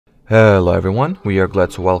Hello everyone, we are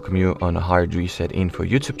glad to welcome you on a HardReset.Info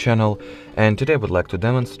YouTube channel, and today I would like to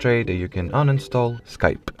demonstrate that you can uninstall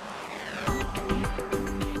Skype.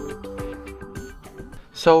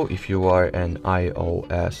 So if you are an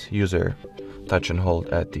iOS user, touch and hold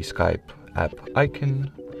at the Skype app icon,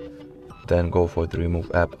 then go for the remove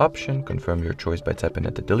app option, confirm your choice by tapping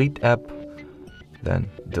at the delete app, then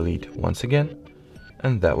delete once again,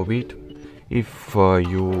 and that will be it. If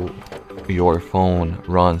your phone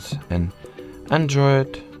runs an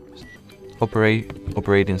Android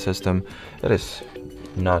operating system, that is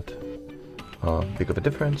not big of a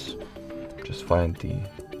difference. Just find the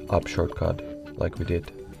up shortcut like we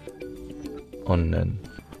did on an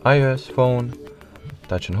iOS phone,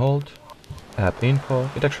 touch and hold, app info.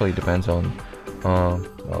 It actually depends on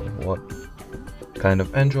what kind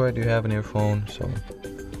of Android you have in your phone, so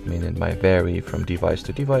I mean, it might vary from device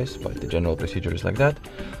to device, but the general procedure is like that.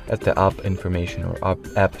 At the app information or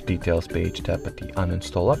app details page, tap at the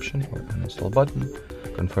uninstall option or uninstall button,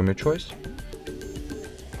 confirm your choice,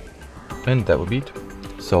 and that will be it.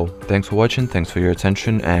 So thanks for watching, thanks for your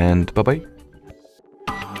attention, and bye bye.